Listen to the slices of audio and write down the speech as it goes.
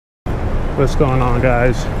What's going on,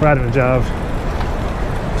 guys? We're at a job.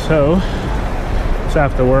 So it's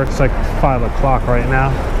after work. It's like 5 o'clock right now,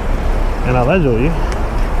 and allegedly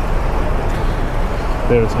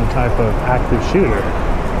there's some type of active shooter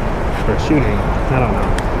for shooting. I don't know.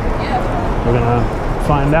 We're gonna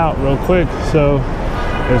find out real quick. So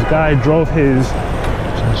this guy drove his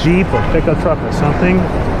Jeep or pickup truck or something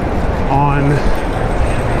on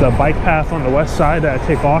the bike path on the west side that I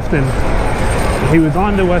take often. He was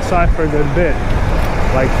on the west side for a good bit,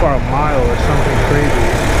 like for a mile or something crazy.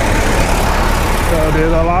 So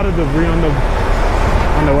there's a lot of debris on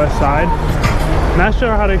the west side. Not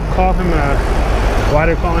sure how they call him why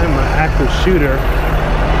they're calling him an active shooter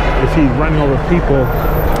if he's running over people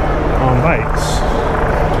on bikes.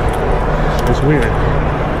 It's weird.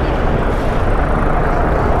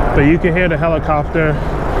 But you can hear the helicopter.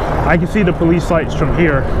 I can see the police lights from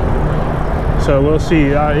here. So we'll see.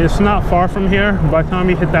 It's not far from here. By the time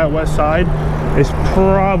you hit that west side, it's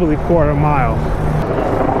probably quarter mile.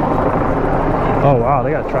 Oh wow,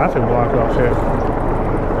 they got traffic blocked off here.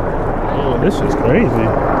 Oh, this is crazy.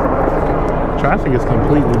 Traffic is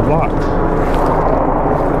completely blocked.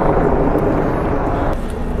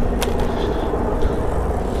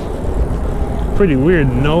 Pretty weird,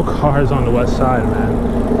 no cars on the west side,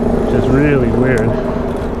 man. Just really weird.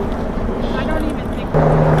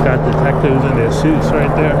 Got detectives in their suits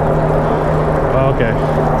right there. Oh, okay.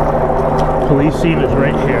 Police scene is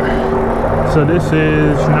right here. So this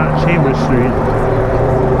is not Chambers Street.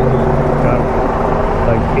 Got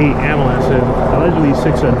like 8 ambulances. Allegedly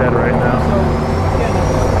 6 are dead right now.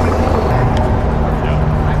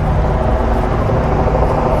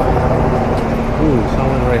 Ooh,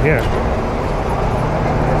 someone right here.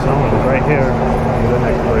 Someone right here in the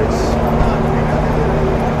next place.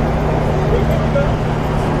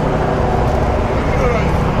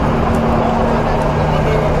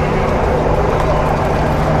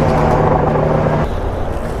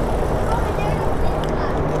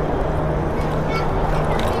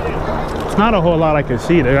 Not a whole lot I can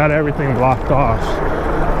see. They got everything blocked off.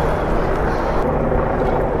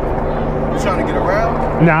 You trying to get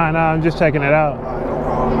around? Nah, I'm just checking it out.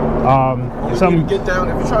 If you're trying to get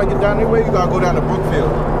down anyway, you gotta go down to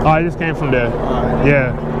Brookfield. Oh, I just came from there. Right.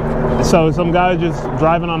 Yeah. So some guy just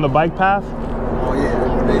driving on the bike path. Oh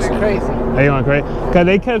yeah, basically crazy. They went crazy. Cause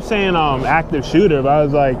they kept saying active shooter, but I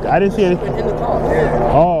was like, I didn't see it. In the car.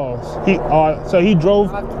 Yeah. Oh, so he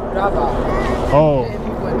drove. Oh.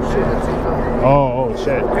 Oh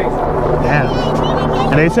shit. Damn.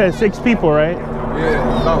 And they said 6 people, right?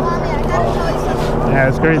 Yeah. No. Yeah,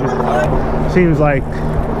 it's crazy. Seems like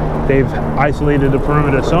they've isolated the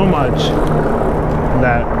perimeter so much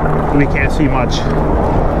that we can't see much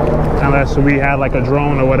unless we had like a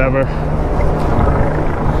drone or whatever.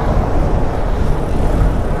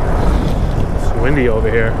 It's windy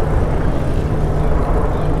over here.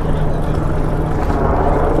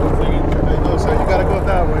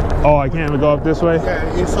 Oh, I can't even go up this way?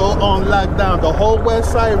 Yeah, it's all on lockdown. The whole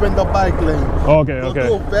west side in the bike lane. Okay, Go okay.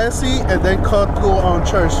 through Bessie and then cut through on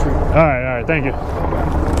Church Street. All right, thank you.